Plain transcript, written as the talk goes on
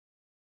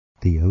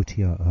The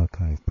OTR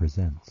Archive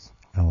presents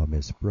Our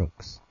Miss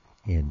Brooks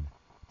in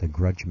The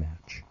Grudge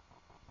Match,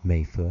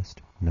 May 1st,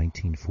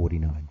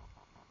 1949.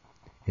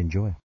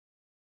 Enjoy.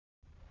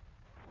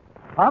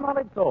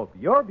 Palmolive Soap,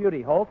 your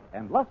beauty hope,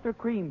 and Luster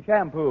Cream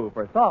Shampoo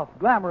for soft,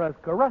 glamorous,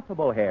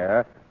 caressable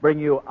hair bring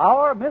you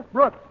Our Miss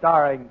Brooks,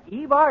 starring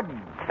Eve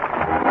Arden.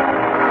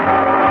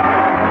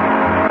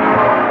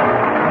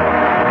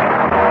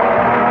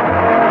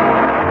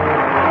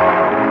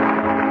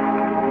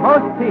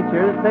 Most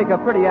teachers take a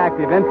pretty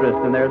active interest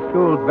in their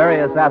school's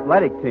various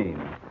athletic teams.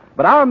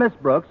 But our Miss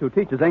Brooks, who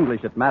teaches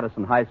English at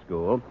Madison High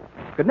School,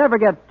 could never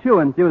get too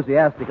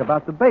enthusiastic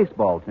about the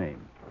baseball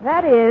team.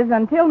 That is,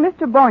 until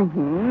Mr.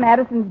 Boynton,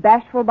 Madison's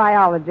bashful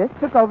biologist,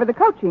 took over the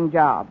coaching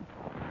job.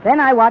 Then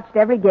I watched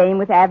every game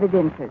with avid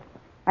interest.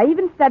 I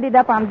even studied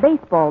up on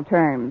baseball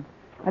terms,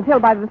 until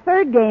by the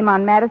third game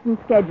on Madison's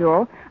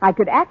schedule, I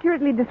could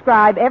accurately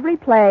describe every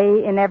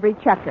play in every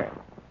chukker.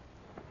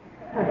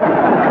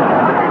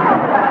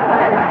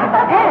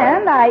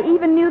 And I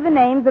even knew the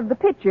names of the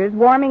pitchers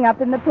warming up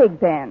in the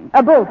bullpen.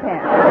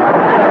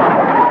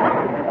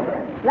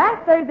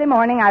 Last Thursday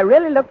morning, I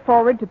really looked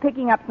forward to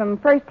picking up some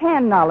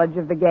first-hand knowledge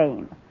of the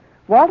game.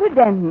 Walter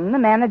Denton, the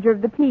manager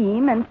of the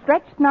team, and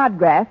Stretch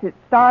Snodgrass, its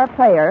star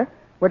player,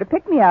 were to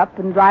pick me up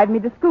and drive me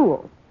to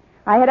school.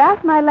 I had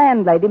asked my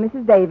landlady,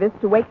 Mrs. Davis,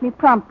 to wake me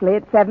promptly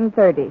at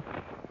 7:30.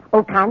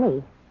 Oh,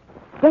 Connie.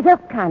 Get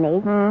up,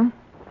 Connie.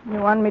 You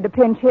want me to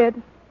pinch hit?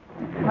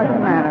 What's the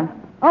matter?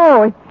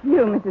 Oh, it's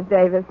you, Mrs.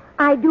 Davis.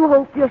 I do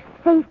hope you're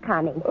safe,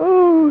 Connie.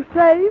 Oh,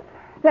 safe?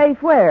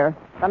 Safe where?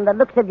 From the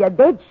looks of your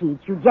bed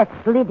sheets, you just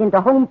slid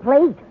into home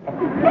plate.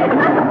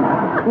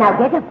 Now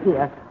get up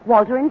here.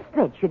 Walter and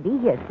Stretch should be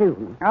here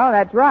soon. Oh,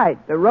 that's right.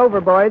 The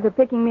Rover boys are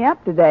picking me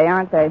up today,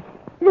 aren't they?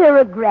 They're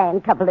a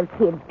grand couple of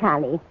kids,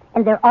 Connie,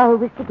 and they're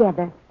always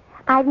together.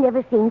 I've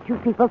never seen two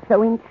people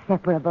so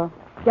inseparable.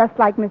 Just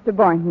like Mr.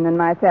 Boynton and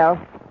myself,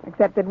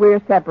 except that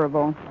we're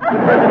separable.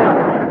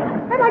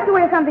 I'd like to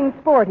wear something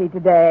sporty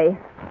today.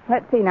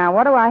 Let's see now,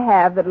 what do I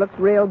have that looks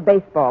real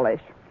baseballish?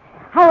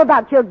 How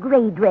about your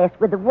gray dress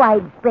with the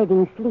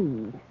wide-spreading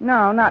sleeves?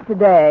 No, not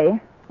today.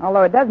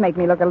 Although it does make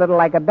me look a little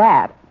like a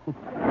bat.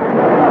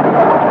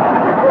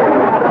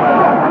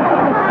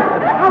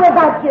 How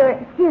about your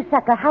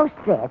seersucker house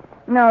dress?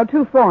 No,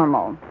 too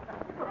formal.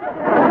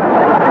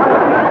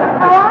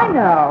 Oh, I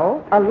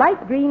know. A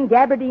light green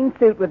gabardine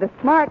suit with a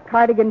smart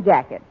cardigan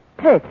jacket.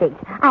 Perfect.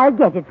 I'll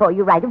get it for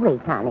you right away,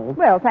 Connie.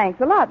 Well, thanks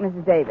a lot,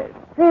 Mrs. Davis.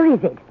 Where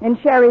is it? In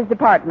Sherry's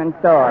department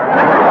store.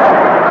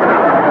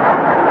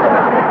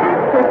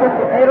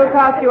 It'll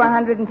cost you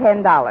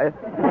 $110.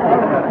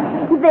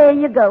 There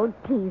you go,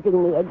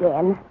 teasing me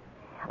again.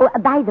 Oh,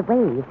 by the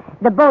way,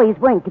 the boys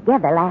weren't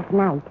together last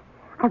night.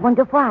 I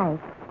wonder why.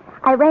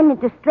 I ran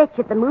into Stretch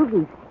at the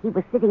movies. He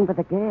was sitting with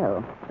a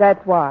girl.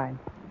 That's why.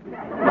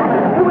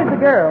 Who was the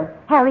girl?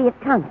 Harriet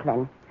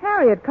Conklin.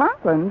 Harriet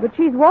Conklin? But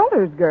she's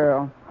Walter's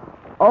girl.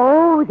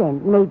 Oh,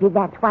 then maybe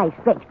that's why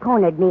Stretch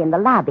cornered me in the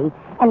lobby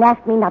and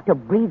asked me not to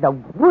breathe a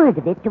word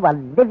of it to a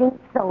living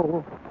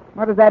soul.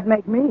 What does that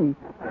make me?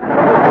 Oh,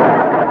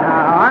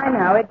 I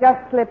know. It just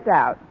slipped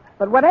out.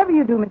 But whatever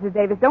you do, Mrs.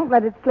 Davis, don't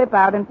let it slip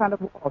out in front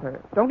of Walter.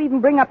 Don't even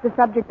bring up the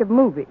subject of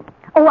movies.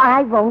 Oh,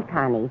 I won't,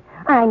 Connie.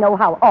 I know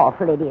how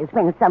awful it is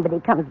when somebody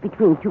comes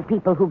between two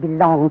people who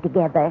belong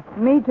together.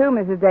 Me too,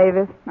 Mrs.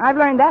 Davis. I've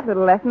learned that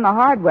little lesson the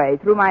hard way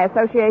through my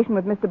association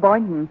with Mr.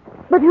 Boynton.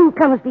 But who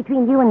comes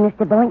between you and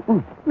Mr.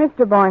 Boynton?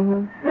 Mr.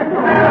 Boynton.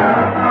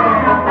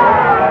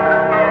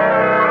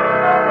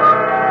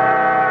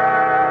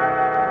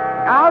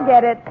 I'll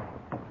get it.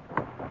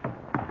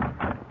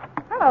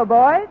 Hello,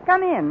 boys.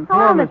 Come in.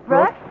 Hello, Miss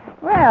Brooks.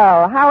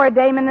 Well, how are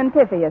Damon and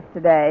Pythias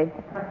today?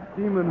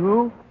 Demon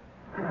who?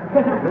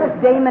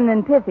 Damon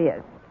and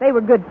Pythias. They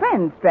were good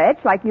friends,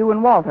 Stretch, like you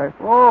and Walter.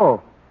 Oh,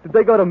 did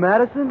they go to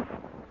Madison?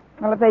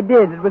 Well, if they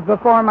did, it was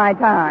before my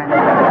time.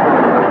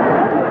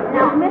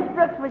 No, Miss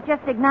Brooks was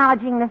just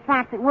acknowledging the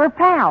fact that we're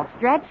pals,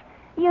 Stretch.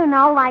 You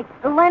know, like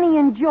Lenny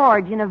and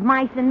George in Of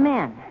Mice and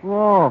Men.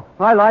 Oh,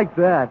 I like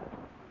that.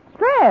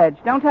 Stretch,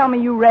 don't tell me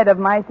you read Of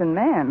Mice and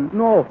Men.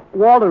 No,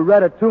 Walter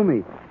read it to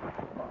me.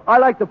 I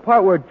like the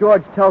part where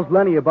George tells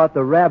Lenny about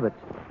the rabbits.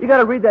 You got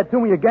to read that to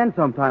me again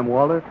sometime,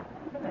 Walter.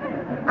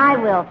 I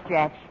will,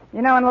 Stretch.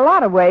 You know, in a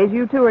lot of ways,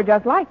 you two are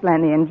just like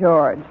Lenny and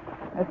George.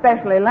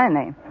 Especially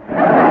Lenny.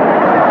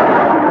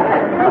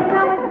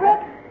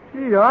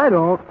 Gee, I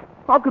don't.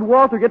 How could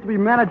Walter get to be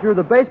manager of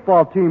the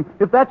baseball team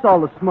if that's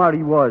all the smart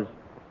he was?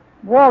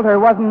 Walter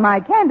wasn't my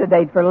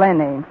candidate for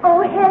Lenny.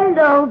 Oh,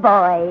 hello,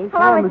 boys.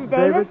 Hello, Mrs.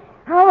 Davis.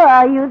 How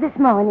are you this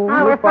morning?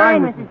 Oh, we're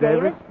fine, Mrs.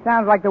 Davis.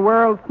 Sounds like the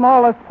world's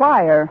smallest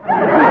choir.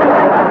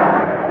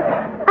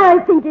 I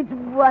think it's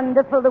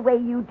wonderful the way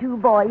you two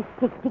boys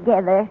stick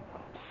together,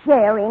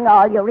 sharing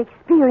all your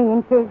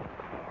experiences.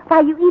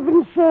 Why, you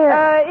even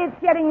share... It's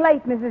getting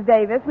late, Mrs.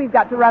 Davis. We've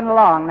got to run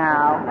along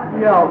now.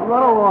 Yeah,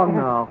 run along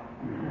now.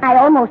 I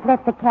almost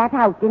let the cat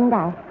out, didn't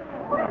I?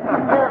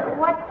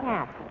 What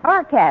cat?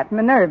 Our cat,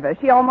 Minerva,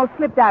 she almost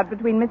slipped out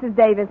between Mrs.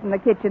 Davis and the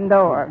kitchen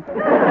door.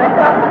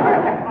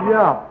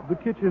 Yeah, the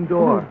kitchen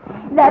door.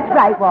 That's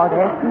right,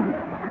 Walter.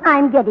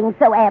 I'm getting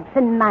so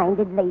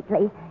absent-minded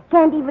lately.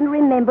 Can't even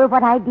remember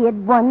what I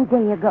did one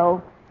day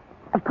ago.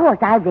 Of course,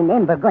 I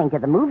remember going to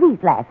the movies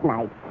last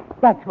night.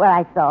 That's where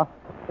I saw...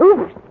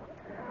 Oops.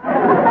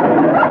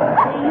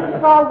 You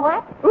saw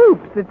what?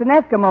 Oops, it's an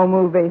Eskimo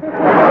movie.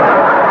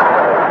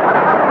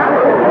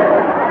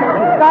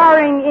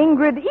 Starring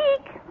Ingrid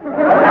Eek.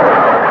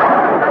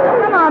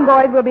 Come on,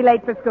 boys, we'll be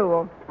late for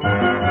school.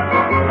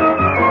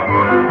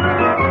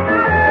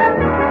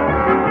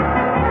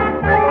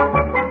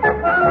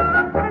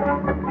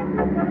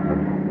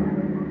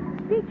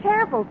 Be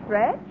careful,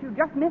 Stretch. You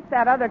just missed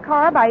that other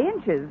car by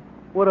inches.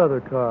 What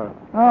other car?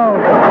 Oh.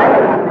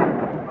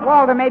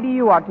 Walter, maybe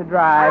you ought to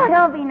drive. Oh,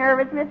 don't be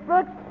nervous, Miss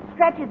Brooks.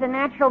 Stretch is a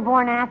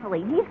natural-born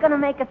athlete. He's going to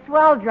make a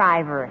swell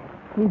driver.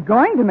 He's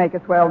going to make a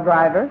swell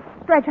driver.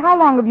 Stretch, how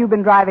long have you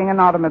been driving an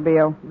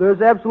automobile?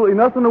 There's absolutely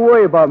nothing to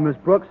worry about, Miss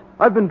Brooks.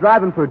 I've been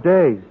driving for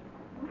days.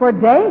 For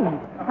days?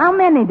 How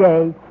many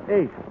days?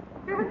 8.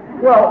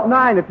 Well,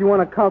 9 if you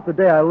want to count the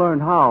day I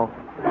learned how.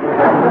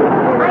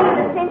 I had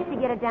a cinch to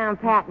get it down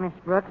pat, Miss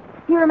Brooks.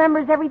 He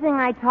remembers everything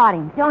I taught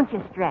him, don't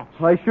you, Stretch?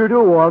 I sure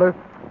do, Walter.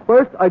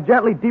 First, I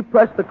gently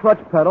depress the clutch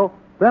pedal.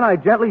 Then I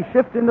gently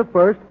shift into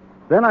first.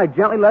 Then I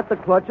gently let the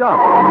clutch up.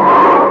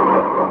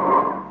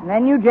 And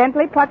then you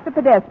gently pluck the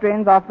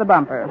pedestrians off the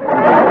bumper.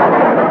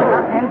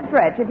 And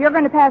Stretch, if you're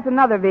going to pass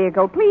another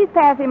vehicle, please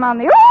pass him on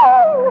the...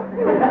 Oh!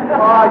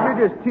 Oh,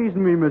 you're just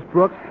teasing me, Miss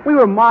Brooks. We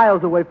were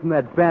miles away from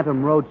that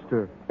Bantam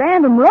Roadster.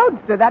 Bantam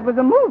Roadster? That was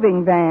a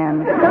moving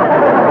van.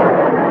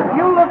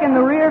 You look in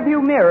the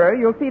rearview mirror,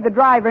 you'll see the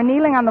driver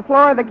kneeling on the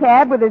floor of the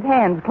cab with his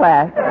hands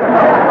clasped.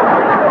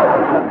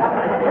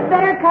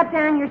 Better cut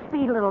down your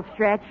speed a little,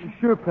 Stretch.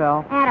 Sure,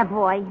 pal.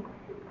 Attaboy.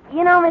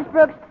 You know, Miss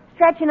Brooks,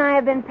 Stretch and I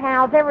have been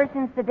pals ever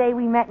since the day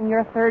we met in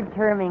your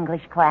third-term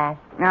English class.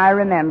 I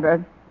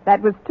remember.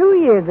 That was 2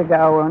 years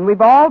ago, and we've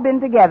all been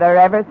together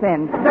ever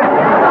since.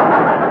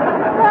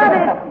 But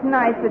it's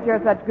nice that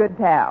you're such good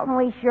pals.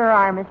 We sure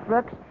are, Miss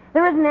Brooks.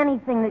 There isn't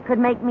anything that could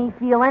make me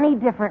feel any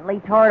differently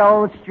toward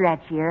old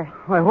Stretch here.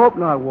 I hope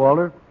not,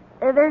 Walter.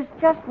 There's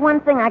just one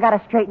thing I gotta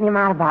straighten him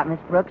out about, Miss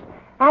Brooks.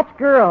 That's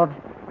girls.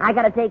 I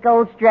gotta take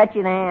old Stretch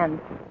in hand.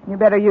 You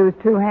better use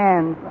 2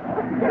 hands.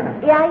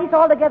 Yeah, he's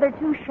altogether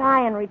too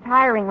shy and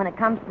retiring when it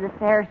comes to the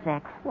fair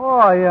sex. Oh,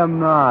 I am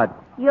not.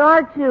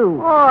 You're too.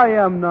 Oh, I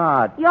am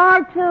not.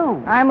 You're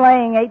too. I'm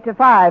laying 8 to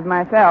 5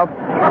 myself.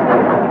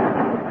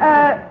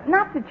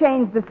 Not to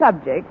change the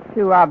subject,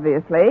 too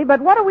obviously,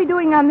 but what are we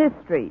doing on this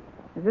street?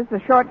 Is this a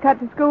shortcut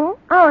to school?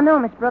 Oh, no,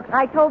 Miss Brooks.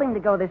 I told him to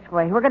go this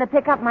way. We're gonna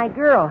pick up my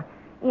girl.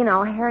 You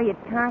know, Harriet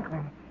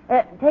Conklin.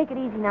 Take it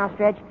easy now,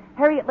 Stretch.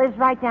 Harriet lives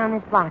right down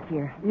this block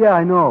here. Yeah,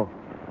 I know.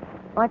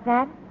 What's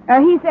that?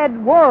 He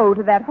said, whoa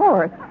to that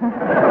horse.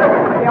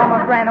 He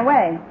almost ran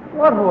away.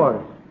 What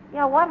horse?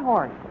 Yeah, what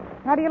horse?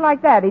 How do you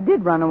like that? He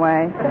did run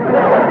away.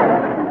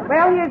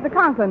 Well, here's the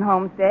Conklin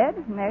homestead,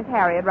 and there's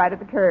Harriet right at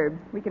the curb.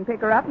 We can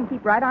pick her up and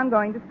keep right on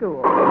going to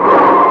school.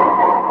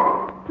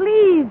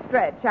 Please,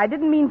 Stretch. I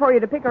didn't mean for you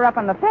to pick her up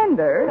on the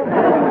fender.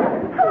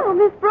 Hello,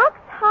 Miss Brooks.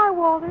 Hi,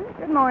 Walter.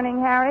 Good morning,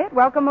 Harriet.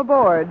 Welcome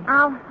aboard.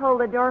 I'll hold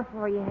the door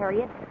for you,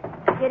 Harriet.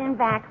 Get in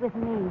back with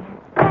me.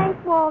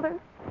 Thanks, Walter.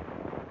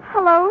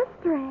 Hello,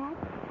 Stretch.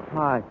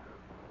 Hi.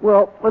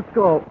 Well, let's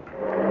go.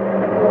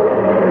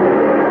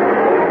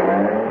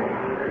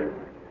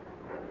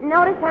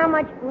 Notice how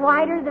much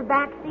wider the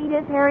back seat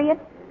is, Harriet?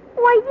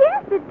 Why,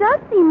 yes, it does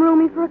seem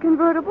roomy for a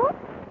convertible.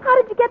 How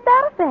did you get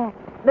that effect?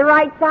 The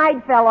right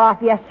side fell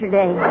off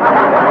yesterday.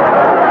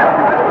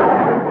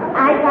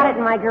 I got it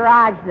in my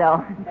garage,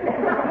 though.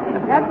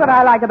 That's what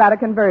I like about a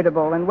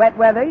convertible. In wet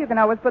weather, you can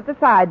always put the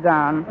sides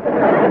on.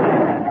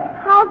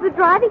 How's the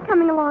driving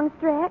coming along,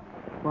 Stretch?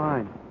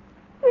 Fine.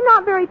 You're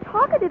not very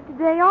talkative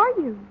today, are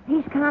you?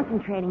 He's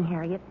concentrating,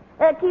 Harriet.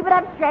 Keep it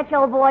up, Stretch,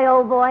 old boy,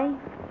 old boy.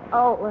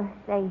 Oh,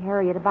 say,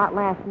 Harriet, about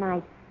last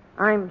night.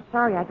 I'm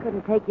sorry I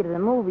couldn't take you to the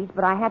movies,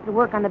 but I had to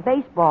work on the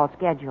baseball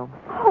schedule.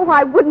 Oh,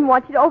 I wouldn't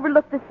want you to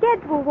overlook the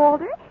schedule,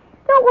 Walter.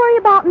 Don't worry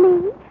about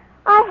me.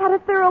 I had a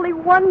thoroughly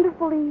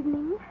wonderful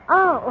evening.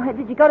 Oh,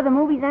 did you go to the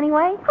movies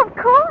anyway? Of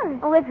course.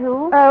 With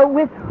who?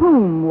 With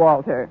whom,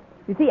 Walter?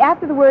 You see,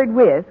 after the word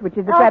with, which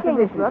is a Okay, Miss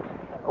preposition... Brooks.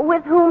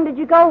 With whom did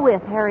you go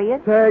with,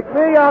 Harriet? Take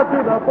me out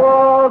to the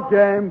ball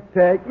game.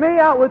 Take me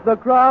out with the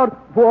crowd.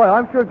 Boy,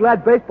 I'm sure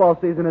glad baseball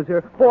season is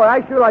here. Boy,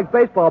 I sure like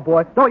baseball,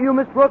 boy. Don't you,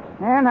 Miss Brooks?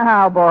 And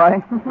how,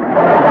 boy?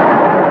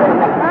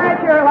 I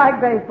sure like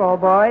baseball,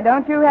 boy.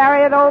 Don't you,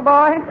 Harriet, old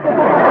boy?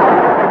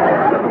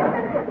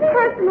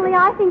 Personally,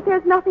 I think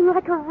there's nothing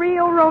like a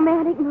real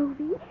romantic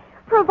movie,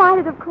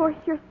 provided, of course,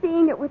 you're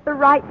seeing it with the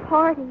right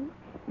party.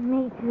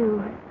 Me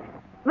too.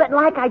 But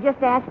like I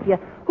just asked you,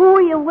 who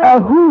are you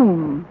with?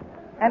 Whom?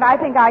 And I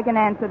think I can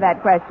answer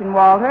that question,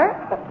 Walter.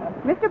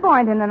 Mr.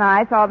 Boynton and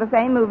I saw the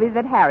same movie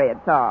that Harriet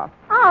saw.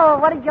 Oh,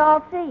 what did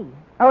y'all see?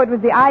 Oh, it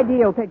was the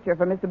ideal picture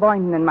for Mr.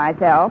 Boynton and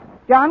myself.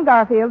 John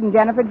Garfield and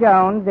Jennifer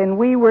Jones in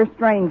We Were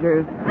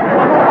Strangers.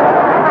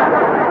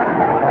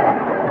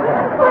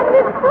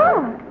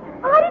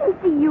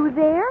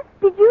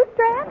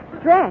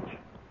 Stretch?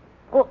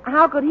 Well,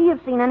 how could he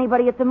have seen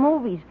anybody at the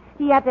movies?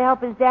 He had to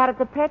help his dad at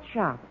the pet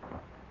shop.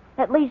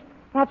 At least,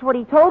 that's what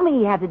he told me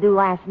he had to do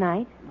last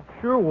night.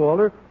 Sure,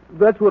 Walter.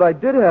 That's what I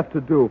did have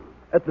to do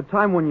at the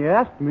time when you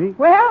asked me.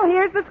 Well,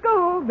 here's the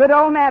school. Good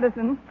old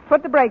Madison.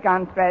 Put the brake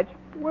on, Stretch.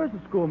 Where's the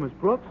school, Miss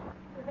Brooks?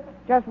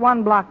 Just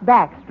one block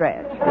back,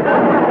 Stretch.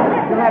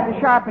 You'll have to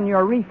sharpen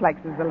your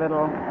reflexes a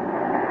little.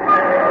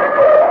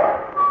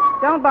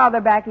 Don't bother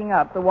backing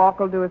up. The walk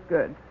will do us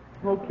good.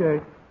 Okay.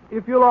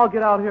 If you'll all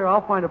get out here,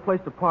 I'll find a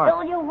place to park.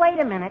 Will you wait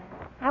a minute?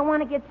 I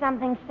want to get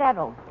something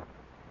settled.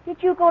 Did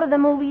you go to the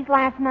movies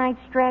last night,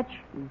 Stretch?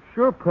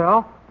 Sure,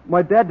 pal.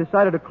 My dad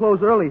decided to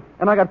close early,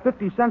 and I got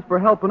 50 cents for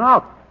helping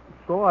out.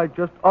 So I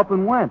just up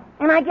and went.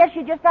 And I guess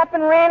you just up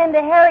and ran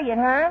into Harriet,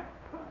 huh?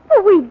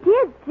 Well, we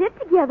did sit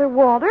together,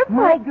 Walter,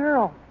 My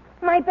girl.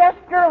 My best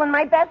girl and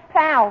my best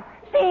pal.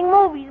 Seeing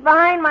movies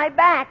behind my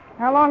back.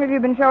 How long have you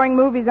been showing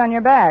movies on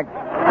your back?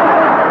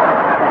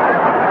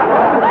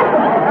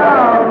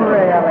 Oh,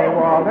 really,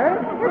 Walter?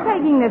 You're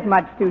taking this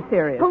much too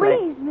seriously.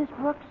 Please, Miss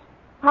Brooks.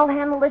 I'll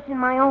handle this in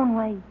my own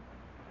way.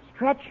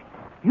 Stretch,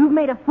 you've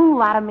made a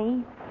fool out of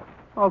me.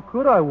 How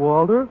could I,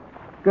 Walter?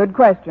 Good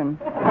question.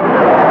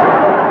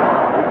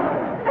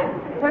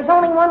 There's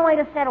only one way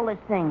to settle this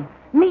thing.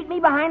 Meet me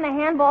behind the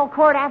handball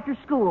court after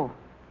school.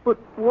 But,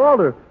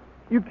 Walter,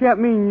 you can't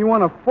mean you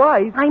want to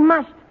fight. I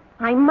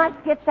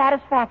must get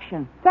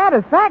satisfaction.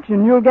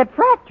 Satisfaction? You'll get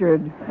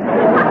fractured.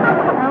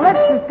 Now,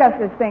 let's discuss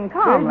this thing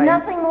calmly. There's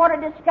nothing more to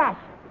discuss.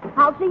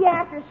 I'll see you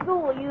after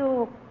school,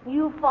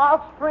 you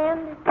false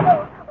friend.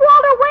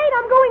 Walter, wait,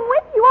 I'm going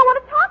with you. I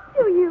want to talk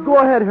to you. Go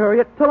ahead,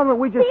 Harriet. Tell them that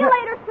we just... See you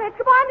later, Stretch.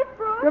 Goodbye, Miss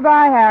Brooks.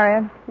 Goodbye,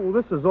 Harriet. Oh,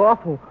 this is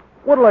awful.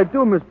 What'll I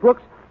do, Miss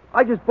Brooks?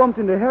 I just bumped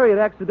into Harriet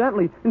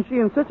accidentally, and she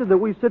insisted that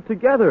we sit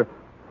together.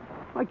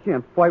 I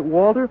can't fight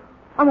Walter.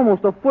 I'm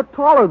almost a foot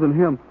taller than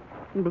him.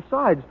 And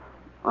besides,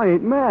 I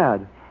ain't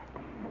mad.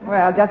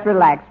 Well, just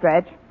relax,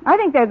 Stretch. I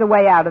think there's a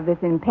way out of this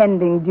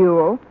impending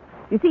duel.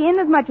 You see,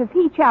 inasmuch as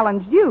he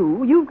challenged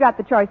you, you've got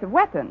the choice of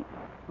weapons.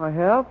 I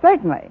have?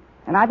 Certainly.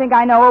 And I think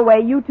I know a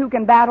way you two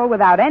can battle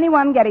without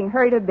anyone getting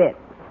hurt a bit.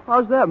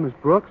 How's that, Miss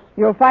Brooks?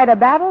 You'll fight a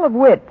battle of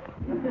wits.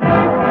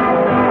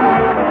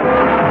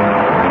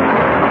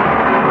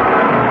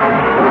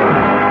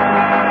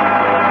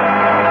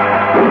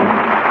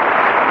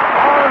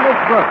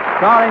 Brooks,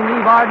 starring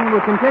Eve Arden,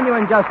 will continue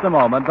in just a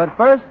moment. But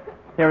first,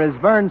 here is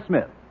Vern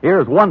Smith.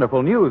 Here's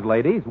wonderful news,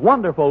 ladies.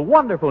 Wonderful,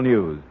 wonderful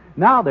news.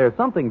 Now there's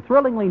something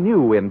thrillingly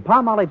new in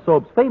Palmolive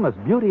Soap's famous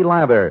beauty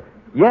lather.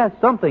 Yes,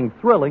 something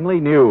thrillingly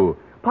new.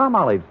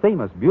 Palmolive's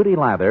famous beauty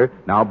lather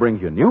now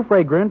brings you new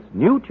fragrance,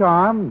 new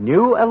charm,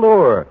 new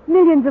allure.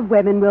 Millions of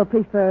women will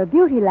prefer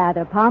Beauty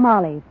Lather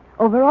Palmolive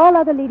over all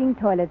other leading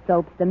toilet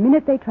soaps the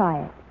minute they try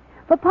it.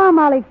 For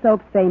Palmolive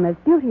Soap's famous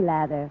Beauty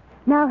Lather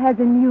now has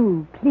a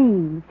new,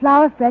 clean,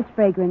 flower-fresh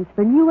fragrance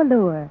for new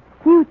allure,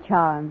 new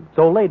charm.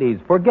 So, ladies,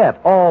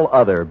 forget all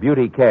other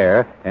beauty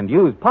care and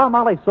use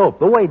Palmolive Soap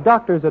the way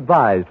doctors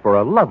advised for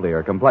a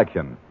lovelier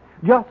complexion.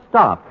 Just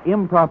stop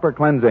improper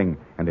cleansing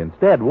and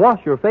instead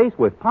wash your face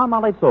with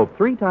Palmolive Soap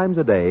 3 times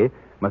a day,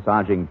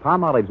 massaging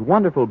Palmolive's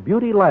wonderful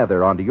beauty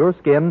lather onto your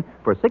skin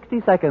for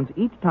 60 seconds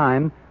each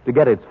time to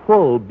get its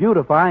full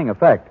beautifying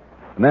effect.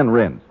 And then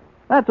rinse.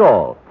 That's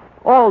all.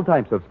 All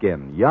types of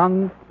skin,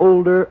 young,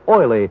 older,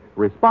 oily,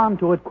 respond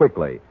to it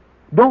quickly.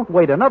 Don't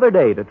wait another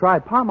day to try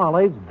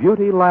Palmolive's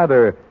Beauty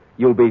Lather.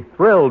 You'll be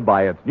thrilled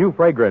by its new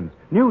fragrance,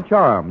 new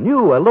charm,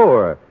 new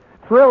allure.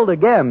 Thrilled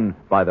again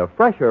by the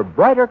fresher,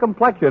 brighter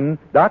complexion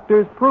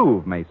doctors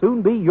prove may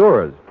soon be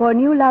yours. For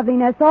new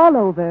loveliness all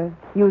over,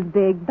 use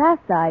big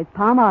bath-size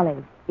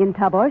Palmolive in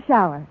tub or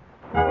shower.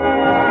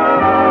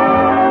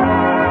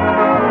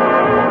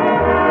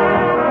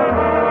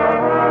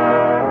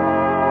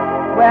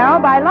 Well,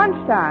 by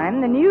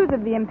lunchtime, the news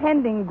of the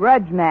impending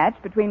grudge match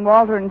between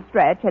Walter and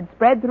Stretch had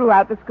spread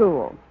throughout the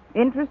school.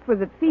 Interest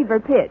was at fever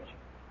pitch.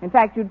 In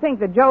fact, you'd think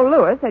that Joe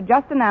Lewis had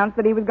just announced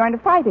that he was going to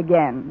fight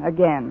again.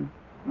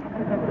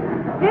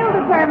 Still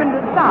determined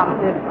to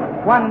stop this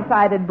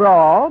one-sided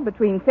brawl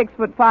between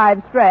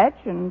 6'5"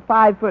 Stretch and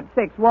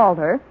 5'6"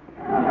 Walter,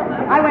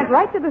 I went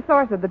right to the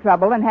source of the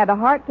trouble and had a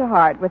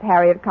heart-to-heart with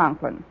Harriet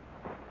Conklin.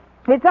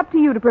 It's up to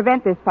you to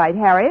prevent this fight,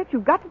 Harriet.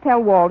 You've got to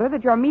tell Walter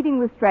that your meeting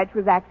with Stretch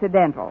was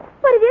accidental.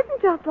 But it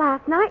isn't just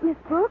last night, Miss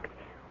Brooks.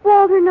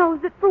 Walter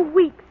knows that for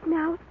weeks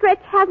now,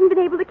 Stretch hasn't been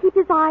able to keep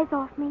his eyes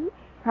off me.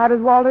 How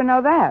does Walter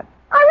know that?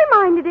 I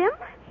reminded him.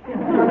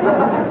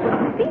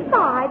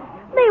 Besides,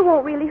 they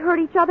won't really hurt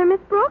each other,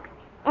 Miss Brooks.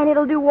 And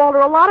it'll do Walter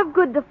a lot of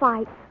good to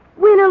fight.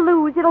 Win or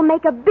lose, it'll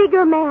make a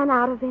bigger man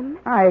out of him.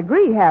 I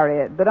agree,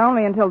 Harriet, but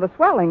only until the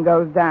swelling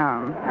goes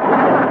down.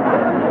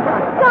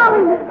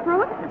 Golly, Miss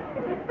Brooks,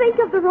 think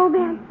of the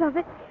romance of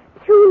it.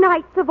 2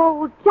 knights of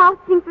old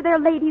jousting for their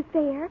lady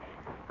fair.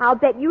 I'll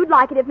bet you'd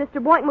like it if Mr.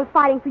 Boynton was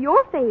fighting for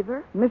your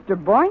favor. Mr.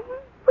 Boynton?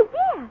 Well,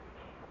 yes.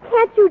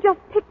 Can't you just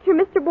picture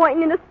Mr.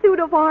 Boynton in a suit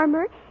of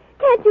armor?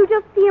 Can't you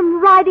just see him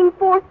riding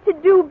forth to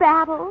do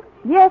battle?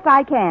 Yes,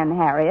 I can,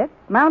 Harriet.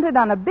 Mounted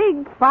on a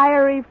big,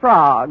 fiery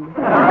frog.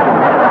 Oh,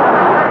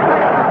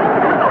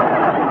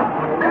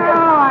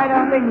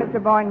 think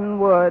Mr. Boynton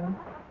would.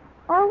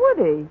 Or would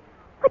he?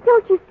 But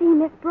don't you see,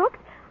 Miss Brooks?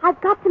 I've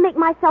got to make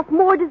myself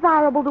more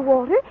desirable to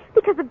Walter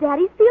because of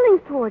Daddy's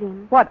feelings toward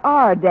him. What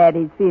are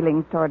Daddy's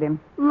feelings toward him?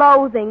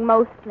 Loathing,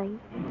 mostly.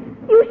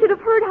 You should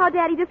have heard how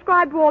Daddy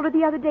described Walter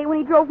the other day when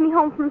he drove me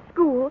home from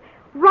school.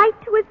 Right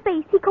to his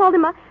face, he called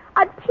him a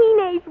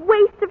teenage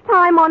waste of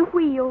time on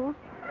wheels.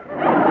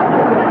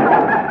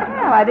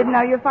 Well, I didn't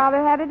know your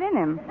father had it in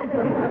him.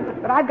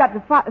 But I've got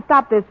to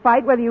stop this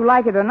fight whether you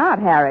like it or not,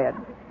 Harriet.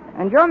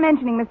 And your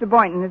mentioning Mr.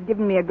 Boynton has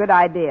given me a good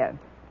idea.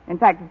 In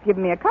fact, it's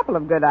given me a couple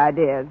of good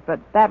ideas, but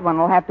that one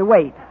will have to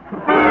wait.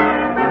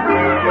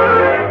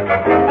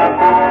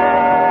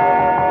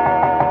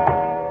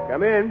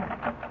 Come in.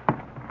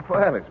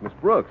 Well, it's Miss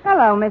Brooks.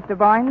 Hello, Mr.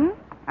 Boynton.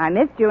 I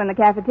missed you in the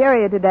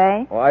cafeteria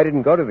today. Oh, I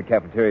didn't go to the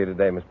cafeteria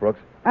today, Miss Brooks.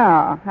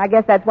 Oh, I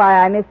guess that's why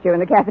I missed you in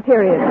the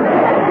cafeteria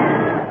today.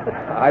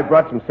 I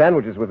brought some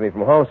sandwiches with me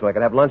from home so I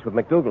could have lunch with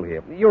McDougal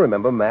here. You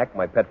remember Mac,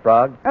 my pet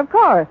frog? Of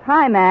course.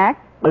 Hi, Mac.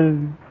 He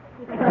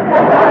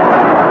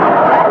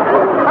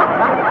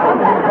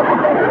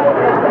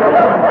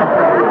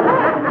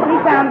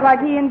sounds like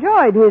he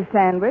enjoyed his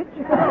sandwich.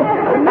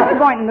 Mr.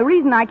 Boynton, the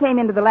reason I came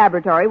into the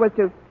laboratory was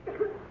to...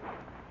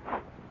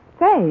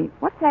 Say,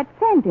 what's that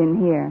scent in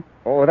here?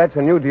 Oh, that's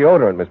a new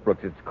deodorant, Miss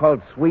Brooks. It's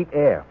called Sweet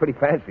Air. Pretty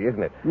fancy,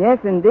 isn't it? Yes,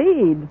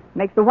 indeed.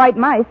 Makes the white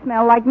mice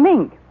smell like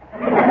mink.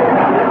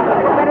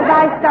 But as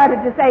I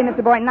started to say,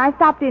 Mr. Boynton, I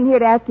stopped in here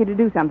to ask you to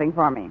do something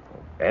for me.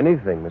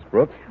 Anything, Miss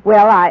Brooks?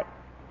 Well,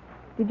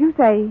 Did you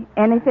say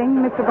anything,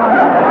 Mr.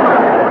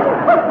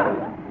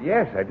 Boynton?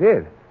 Yes, I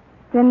did.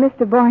 Then,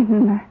 Mr.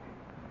 Boynton...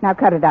 Now,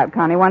 cut it out,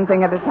 Connie, one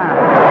thing at a time.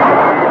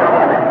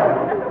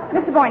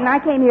 Mr. Boynton, I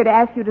came here to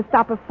ask you to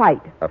stop a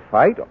fight. A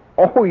fight?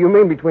 Oh, you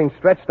mean between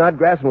Stretch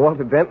Snodgrass and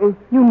Walter Denton?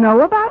 You know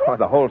about it? Oh,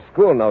 the whole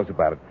school knows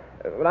about it.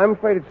 But I'm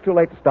afraid it's too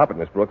late to stop it,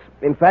 Miss Brooks.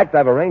 In fact,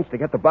 I've arranged to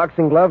get the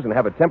boxing gloves and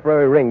have a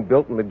temporary ring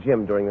built in the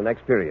gym during the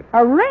next period.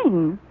 A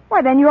ring?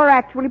 Why, then you're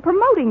actually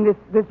promoting this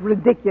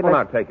ridiculous...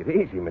 Well, now, take it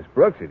easy, Miss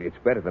Brooks. It's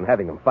better than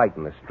having them fight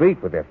in the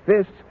street with their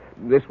fists.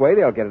 This way,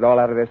 they'll get it all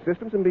out of their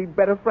systems and be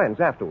better friends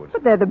afterwards.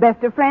 But they're the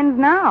best of friends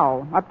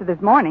now. Up to this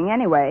morning,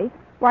 anyway.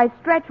 Why,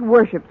 Stretch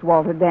worships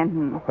Walter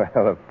Denton.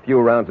 Well, a few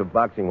rounds of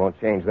boxing won't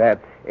change that.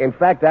 In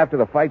fact, after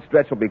the fight,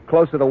 Stretch will be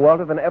closer to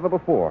Walter than ever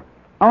before.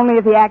 Only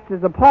if he acts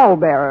as a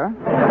pallbearer.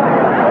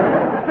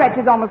 Stretch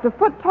is almost a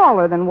foot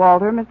taller than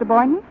Walter, Mr.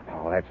 Boynton.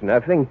 Oh, that's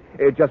nothing.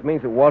 It just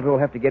means that Walter will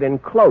have to get in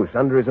close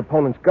under his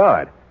opponent's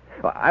guard.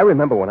 I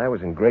remember when I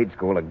was in grade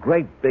school, a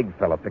great big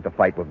fella picked a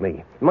fight with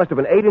me. He must have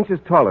been 8 inches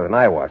taller than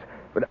I was.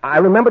 But I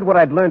remembered what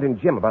I'd learned in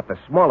gym about the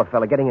smaller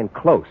fella getting in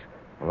close.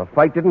 Well, the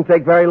fight didn't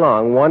take very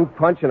long. One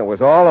punch and it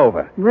was all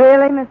over.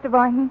 Really, Mr.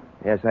 Boynton?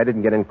 Yes, I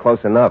didn't get in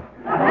close enough.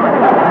 But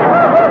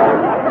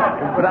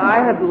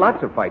I had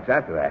lots of fights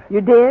after that.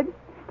 You did?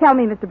 Tell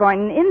me, Mr.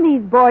 Boynton, in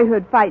these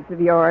boyhood fights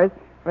of yours,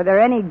 were there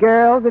any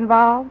girls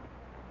involved?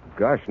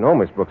 Gosh, no,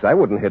 Miss Brooks. I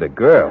wouldn't hit a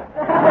girl.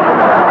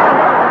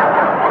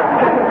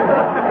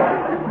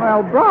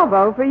 Well,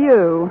 bravo for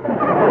you.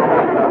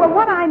 Well,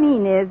 what I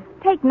mean is,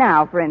 take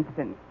now, for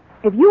instance.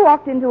 If you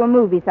walked into a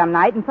movie some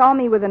night and saw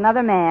me with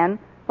another man,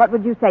 what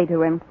would you say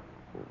to him?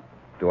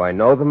 Do I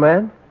know the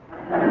man?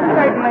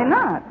 Certainly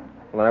not.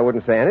 Well, I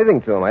wouldn't say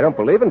anything to him. I don't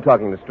believe in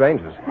talking to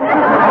strangers.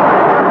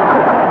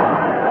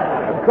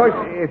 Of course,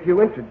 if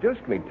you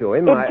introduced me to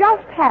him, It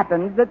just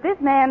happens that this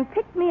man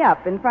picked me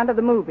up in front of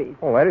the movies.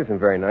 Oh, that isn't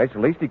very nice. The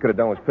least he could have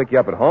done was pick you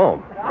up at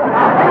home.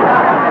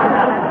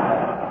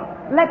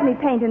 Let me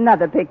paint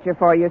another picture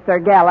for you, Sir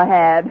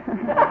Galahad.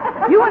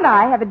 You and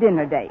I have a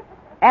dinner date.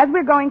 As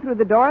we're going through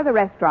the door of the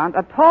restaurant,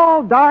 a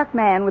tall, dark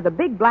man with a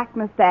big black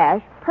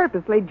mustache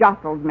purposely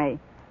jostles me.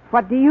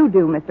 What do you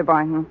do, Mr.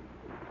 Boynton?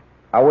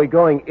 Are we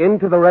going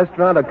into the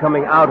restaurant or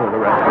coming out of the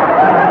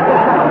restaurant?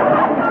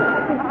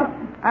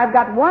 I've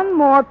got one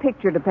more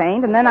picture to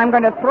paint, and then I'm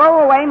going to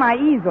throw away my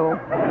easel.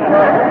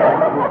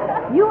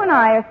 You and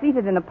I are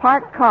seated in a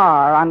parked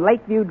car on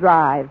Lakeview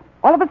Drive.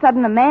 All of a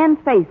sudden, a man's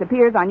face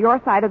appears on your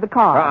side of the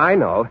car. I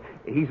know.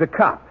 He's a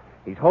cop.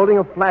 He's holding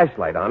a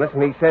flashlight on us,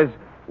 and he says,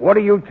 "What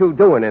are you two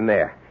doing in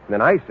there?" And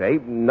then I say,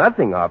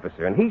 "Nothing,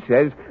 officer." And he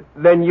says,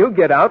 "Then you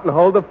get out and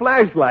hold the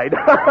flashlight."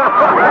 That's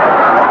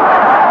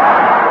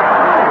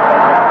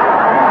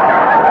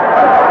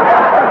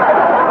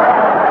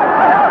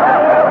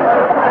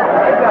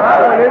a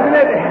hot one, isn't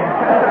it?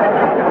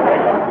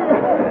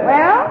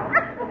 Well?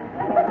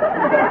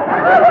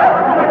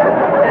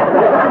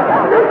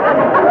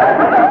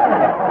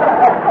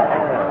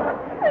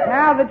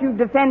 Now that you've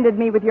defended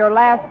me with your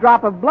last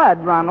drop of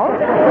blood, Ronald,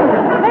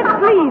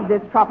 let's leave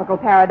this tropical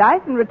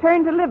paradise and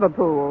return to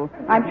Liverpool.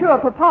 I'm sure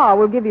Papa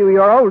will give you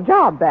your old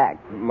job back.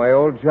 My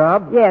old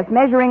job? Yes,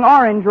 measuring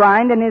orange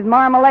rind in his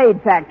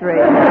marmalade factory.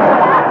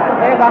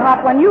 There's a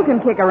hot one you can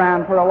kick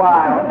around for a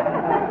while.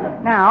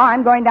 Now,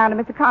 I'm going down to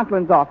Mr.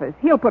 Conklin's office.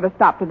 He'll put a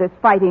stop to this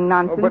fighting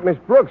nonsense. Oh, but, Miss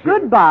Brooks...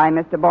 Goodbye,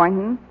 Mr.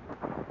 Boynton.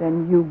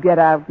 Then you get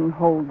out and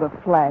hold the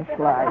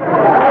flashlight.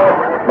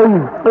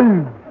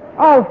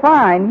 Oh,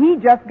 fine. He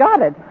just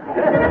got it.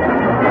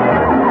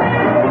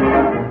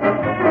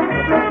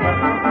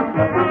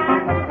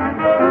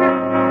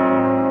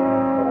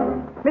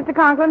 Mr.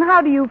 Conklin,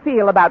 how do you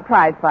feel about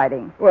prize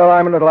fighting? Well,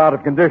 I'm a little out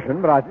of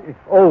condition, but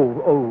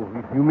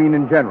you mean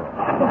in general?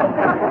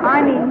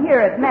 I mean here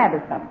at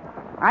Madison.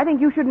 I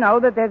think you should know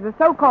that there's a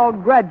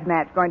so-called grudge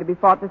match going to be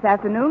fought this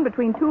afternoon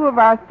between two of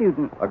our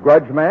students. A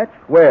grudge match?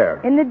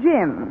 Where? In the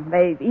gym.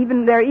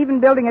 They're even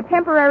building a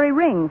temporary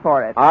ring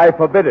for it. I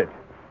forbid it.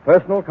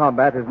 Personal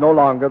combat is no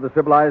longer the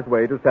civilized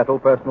way to settle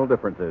personal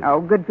differences. Oh,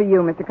 good for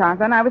you, Mr.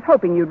 Conklin. I was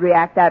hoping you'd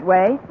react that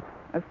way,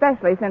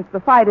 especially since the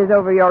fight is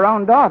over your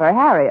own daughter,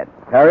 Harriet.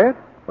 Harriet?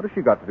 What has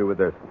she got to do with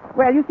this?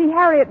 Well, you see,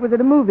 Harriet was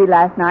at a movie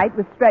last night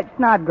with Stretch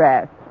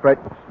Snodgrass. Stretch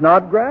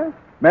Snodgrass?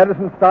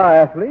 Madison star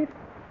athlete?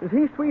 Is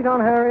he sweet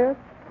on Harriet?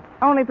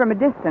 Only from a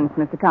distance,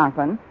 Mr.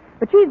 Conklin.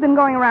 But she's been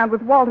going around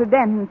with Walter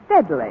Denton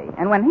steadily,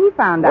 and when he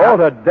found out...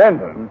 Walter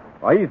Denton?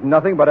 Why, he's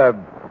nothing but a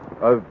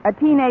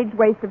teenage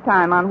waste of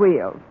time on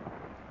wheels.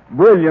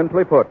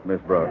 Brilliantly put,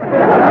 Miss Brooks.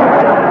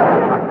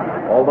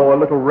 Although a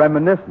little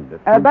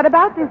reminiscent. But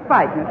about this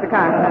fight, Mr.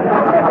 Conklin.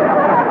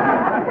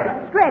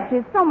 Stretch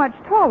is so much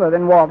taller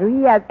than Walter,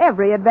 he has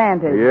every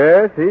advantage.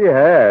 Yes, he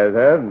has,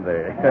 hasn't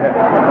he?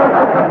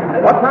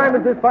 What time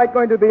is this fight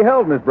going to be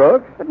held, Miss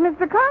Brooks? But,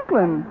 Mr.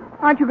 Conklin,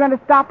 aren't you going to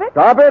stop it?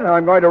 Stop it?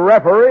 I'm going to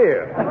referee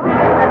it.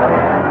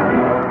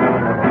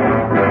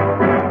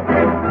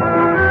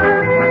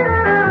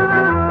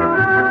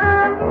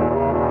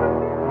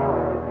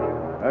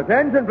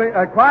 Attention, please.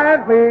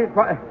 Quiet, please.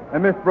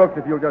 Miss Brooks,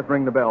 if you'll just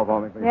ring the bell for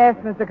me, please. Yes,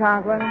 Mr.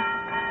 Conklin.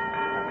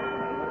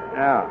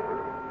 Now,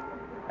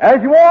 as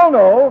you all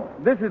know,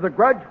 this is a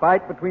grudge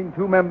fight between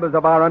two members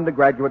of our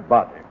undergraduate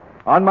body.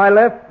 On my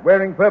left,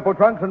 wearing purple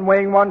trunks and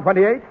weighing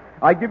 128,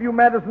 I give you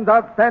Madison's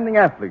outstanding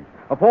athlete,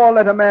 a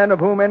four-letter man of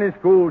whom any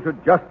school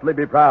should justly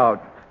be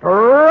proud,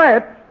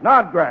 Stretch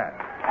Snodgrass.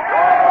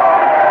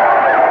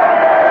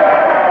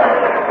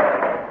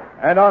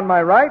 And on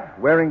my right,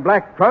 wearing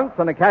black trunks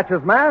and a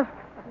catcher's mask,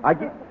 I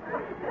give...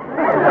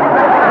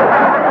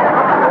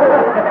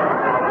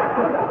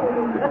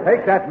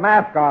 Take that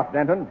mask off,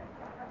 Denton.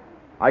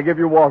 I give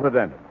you Walter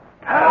Denton.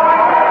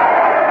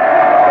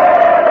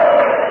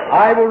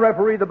 I will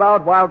referee the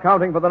bout while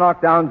counting for the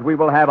knockdowns. We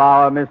will have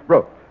our Miss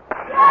Brooks.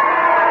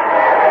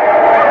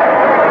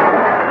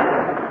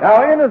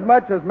 Now,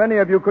 inasmuch as many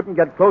of you couldn't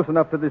get close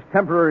enough to this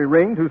temporary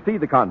ring to see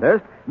the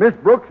contest, Miss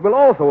Brooks will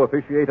also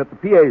officiate at the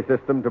PA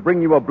system to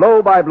bring you a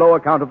blow-by-blow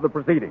account of the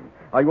proceeding.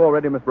 Are you all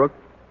ready, Miss Brooks?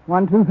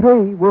 1, 2,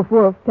 3. Woof,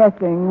 woof.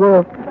 Testing.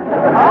 Woof.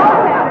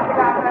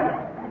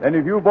 Then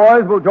if you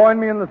boys will join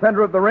me in the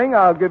center of the ring,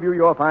 I'll give you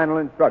your final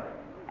instructions.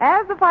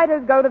 As the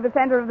fighters go to the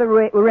center of the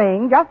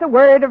ring, just a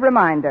word of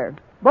reminder.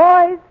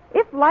 Boys,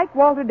 if, like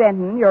Walter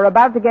Denton, you're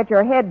about to get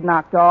your head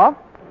knocked off,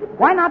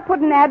 why not put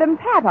an Adam's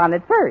hat on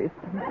it first?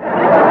 And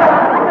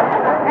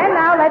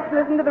now let's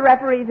listen to the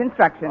referee's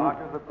instructions. Mark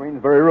the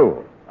Queensbury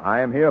rules. I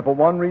am here for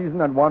one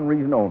reason and one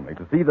reason only,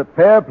 to see that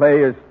fair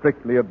play is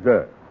strictly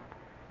observed.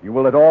 You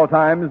will at all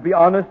times be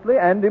honestly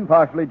and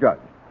impartially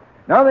judged.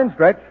 Now then,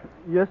 Stretch.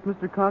 Yes,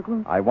 Mr.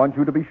 Conklin? I want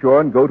you to be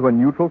sure and go to a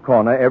neutral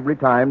corner every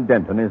time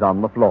Denton is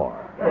on the floor.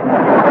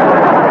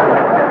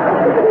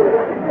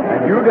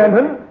 And you,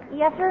 Denton?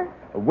 Yes, sir?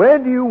 Where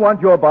do you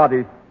want your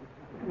body?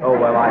 Oh,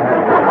 well, I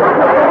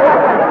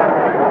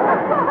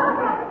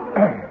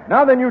have.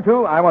 Now then, you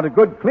two, I want a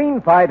good,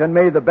 clean fight, and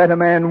may the better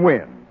man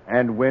win.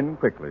 And win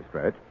quickly,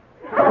 Stretch.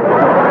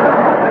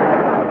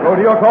 Go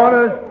to your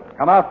corners.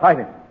 Come out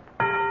fighting.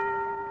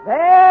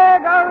 There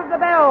goes the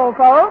bell,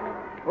 folks.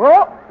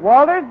 Oh,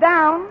 Walter's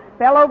down.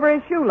 Fell over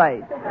his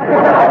shoelace.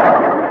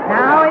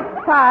 Now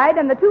it's tied,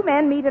 and the two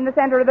men meet in the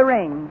center of the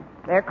ring.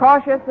 They're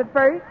cautious at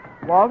first.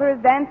 Walter is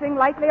dancing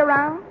lightly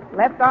around,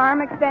 left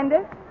arm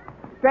extended.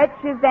 Stretch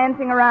is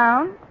dancing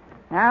around.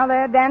 Now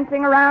they're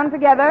dancing around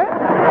together.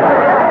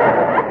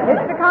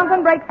 Mr.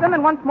 Conklin breaks them,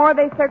 and once more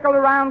they circle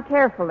around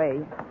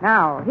carefully.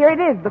 Now, here it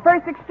is, the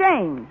first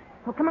exchange.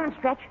 Well, come on,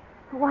 Stretch.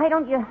 Why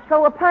don't you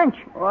throw a punch?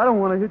 Oh, I don't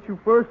want to hit you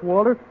first,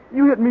 Walter.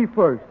 You hit me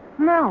first.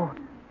 No.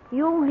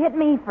 You hit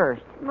me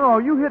first. No,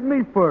 you hit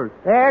me first.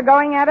 They're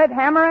going at it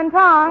hammer and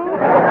tong.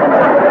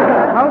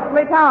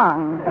 Mostly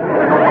tong.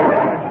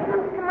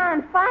 Come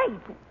on,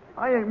 fight.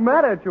 I ain't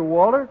mad at you,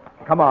 Walter.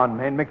 Come on,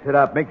 man, mix it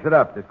up, mix it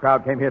up. This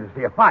crowd came here to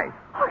see a fight.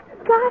 Oh,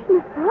 gosh,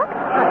 Miss Brooks.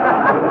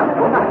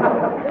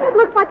 It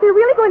looks like they're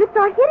really going to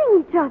start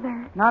hitting each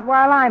other. Not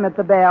while I'm at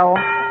the bell.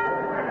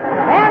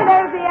 And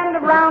there's the end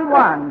of round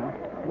one.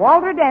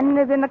 Walter Denton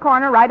is in the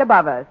corner right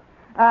above us.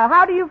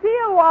 How do you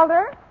feel,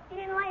 Walter? He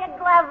didn't lay a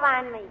glove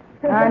on me.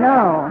 I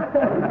know.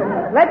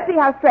 Let's see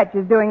how Stretch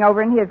is doing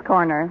over in his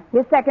corner.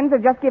 His seconds are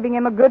just giving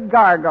him a good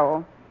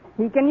gargle.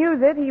 He can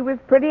use it. He was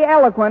pretty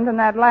eloquent in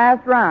that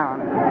last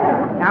round.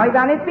 Now he's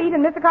on his feet,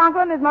 and Mr.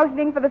 Conklin is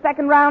motioning for the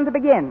second round to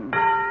begin.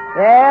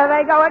 There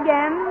they go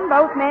again,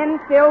 both men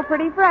still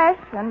pretty fresh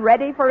and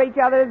ready for each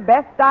other's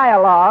best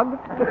dialogue.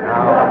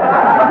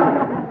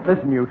 Now,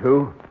 listen, you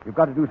two. You've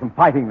got to do some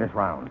fighting this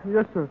round.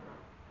 Yes, sir.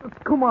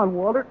 Come on,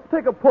 Walter.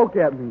 Take a poke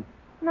at me.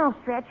 No,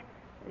 Stretch.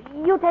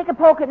 You take a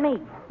poke at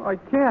me. I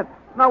can't.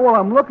 Not while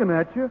I'm looking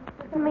at you.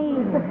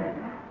 Me.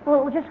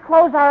 We'll just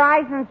close our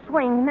eyes and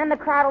swing, and then the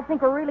crowd will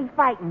think we're really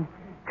fighting.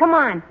 Come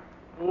on.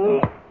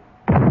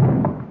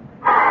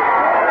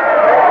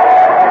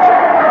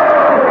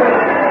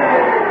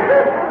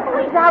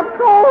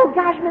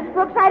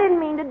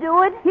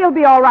 He'll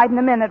be all right in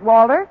a minute,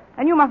 Walter.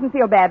 And you mustn't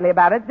feel badly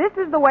about it. This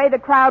is the way the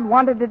crowd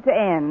wanted it to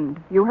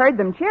end. You heard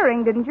them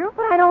cheering, didn't you?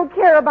 But I don't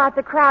care about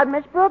the crowd,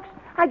 Miss Brooks.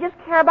 I just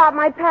care about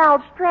my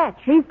pal, Stretch.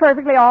 He's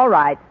perfectly all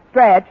right.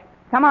 Stretch.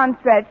 Come on,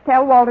 Stretch.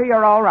 Tell Walter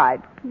you're all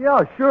right. Yeah,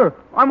 sure.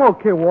 I'm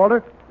okay,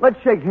 Walter.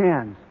 Let's shake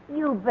hands.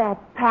 You bet,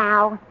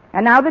 pal.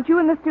 And now that you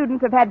and the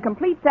students have had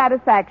complete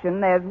satisfaction,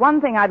 there's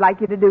one thing I'd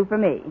like you to do for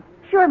me.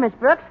 Sure, Miss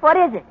Brooks. What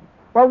is it?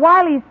 Well,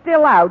 while he's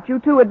still out, you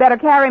two had better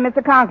carry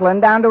Mr.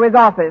 Conklin down to his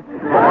office.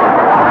 Eve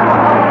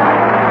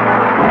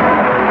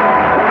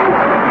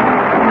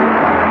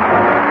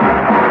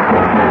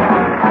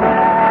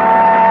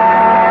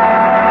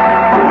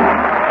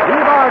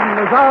Arden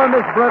as our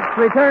Miss Brooks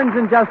returns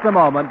in just a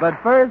moment, but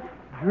first...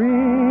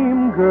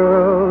 Dream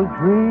girl,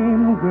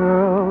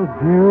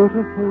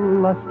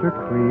 beautiful luster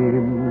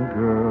cream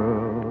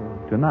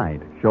girl.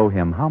 Tonight, show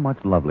him how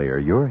much lovelier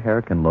your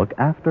hair can look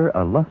after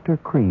a Luster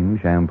Cream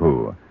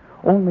shampoo.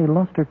 Only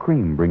Luster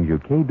Cream brings you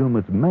Kay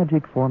Dumas'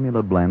 magic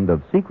formula blend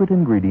of secret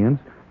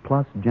ingredients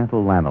plus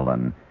gentle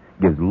lanolin.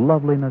 Gives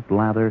loveliness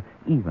lather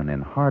even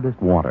in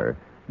hardest water.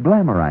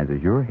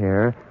 Glamorizes your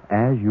hair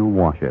as you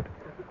wash it.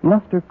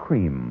 Luster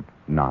Cream.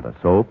 Not a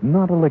soap,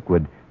 not a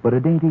liquid, but a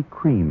dainty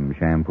cream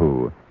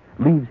shampoo.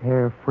 Leaves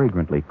hair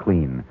fragrantly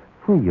clean,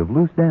 free of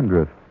loose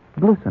dandruff,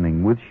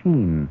 glistening with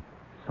sheen.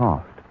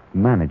 Soft,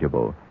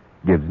 manageable.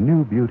 Gives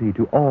new beauty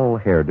to all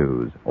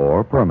hairdos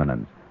or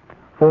permanents.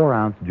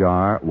 4-ounce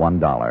jar,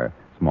 $1.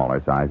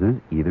 Smaller sizes,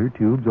 either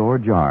tubes or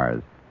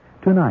jars.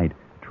 Tonight,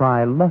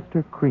 try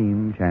Luster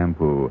Cream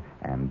Shampoo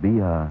and be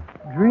a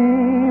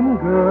Dream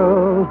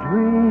girl,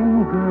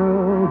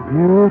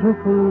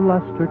 beautiful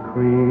luster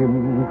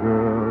cream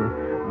girl.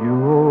 You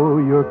owe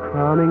your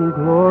crowning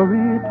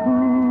glory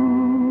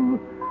to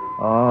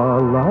a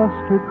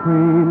luster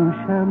cream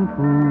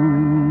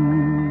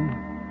shampoo.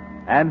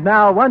 And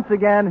now, once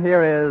again,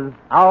 here is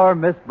our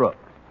Miss Brooks.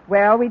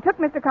 Well, we took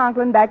Mr.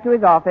 Conklin back to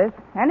his office,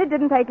 and it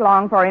didn't take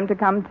long for him to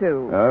come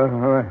to.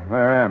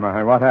 Where am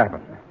I? What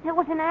happened? It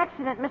was an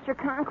accident, Mr.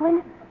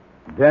 Conklin.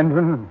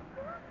 Denton,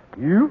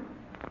 you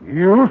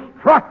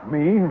struck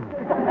me.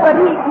 But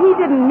he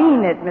didn't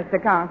mean it, Mr.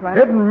 Conklin.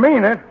 Didn't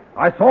mean it.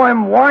 I saw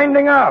him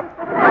winding up.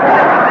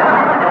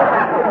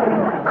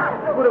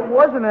 But it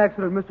was an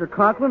accident, Mr.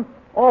 Conklin.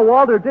 All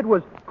Walter did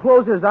was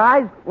close his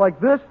eyes like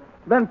this,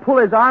 then pull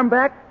his arm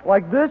back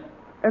like this,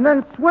 and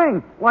then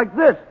swing like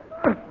this.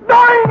 Well,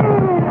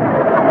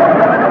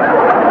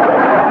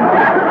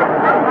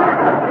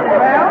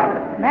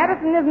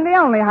 Madison isn't the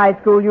only high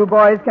school you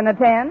boys can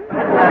attend.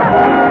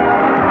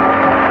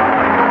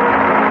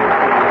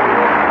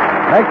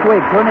 Next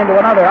week, tune into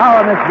another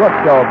Our Miss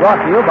Brooks show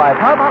brought to you by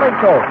Palmolive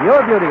Soap,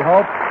 Your Beauty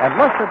Hope, and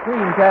Luster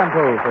Cream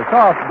Shampoo for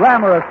soft,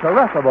 glamorous,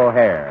 caressable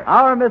hair.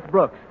 Our Miss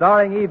Brooks,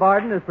 starring Eve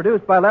Arden, is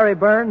produced by Larry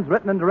Burns,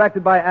 written and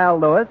directed by Al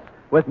Lewis,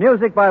 with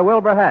music by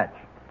Wilbur Hatch.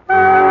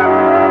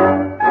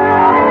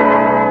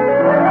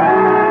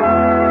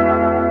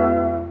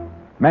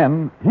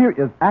 Men, here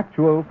is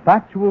actual,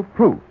 factual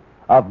proof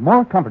of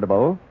more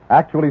comfortable,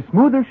 actually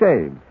smoother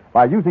shaves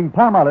by using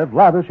Palmolive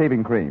Lather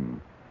Shaving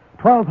Cream.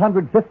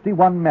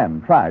 1,251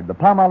 men tried the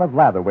Palmolive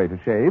Lather way to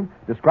shave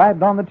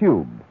described on the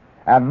tube.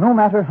 And no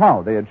matter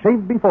how they had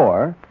shaved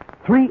before,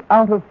 3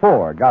 out of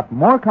 4 got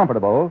more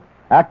comfortable,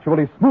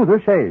 actually smoother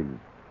shaves.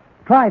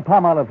 Try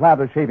Palmolive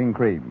Lather Shaving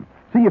Cream.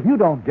 See if you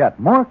don't get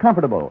more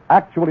comfortable,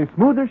 actually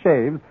smoother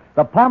shaves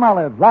the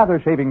Palmolive Lather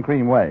Shaving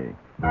Cream way.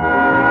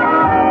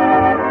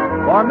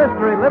 For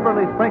mystery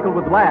liberally sprinkled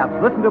with laughs,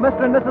 listen to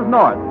Mr. and Mrs.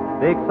 North,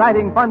 the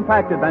exciting,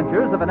 fun-packed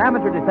adventures of an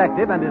amateur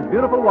detective and his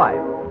beautiful wife.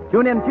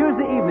 Tune in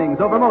Tuesday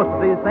evenings over most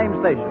of these same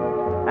stations.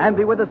 And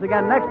be with us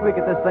again next week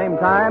at this same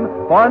time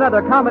for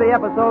another comedy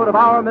episode of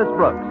Our Miss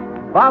Brooks.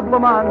 Bob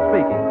Lamont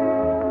speaking.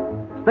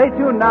 Stay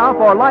tuned now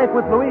for Life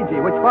with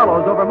Luigi, which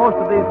follows over most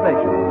of these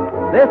stations.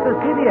 This is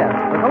CBS,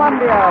 the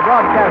Columbia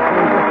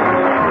Broadcasting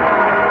System.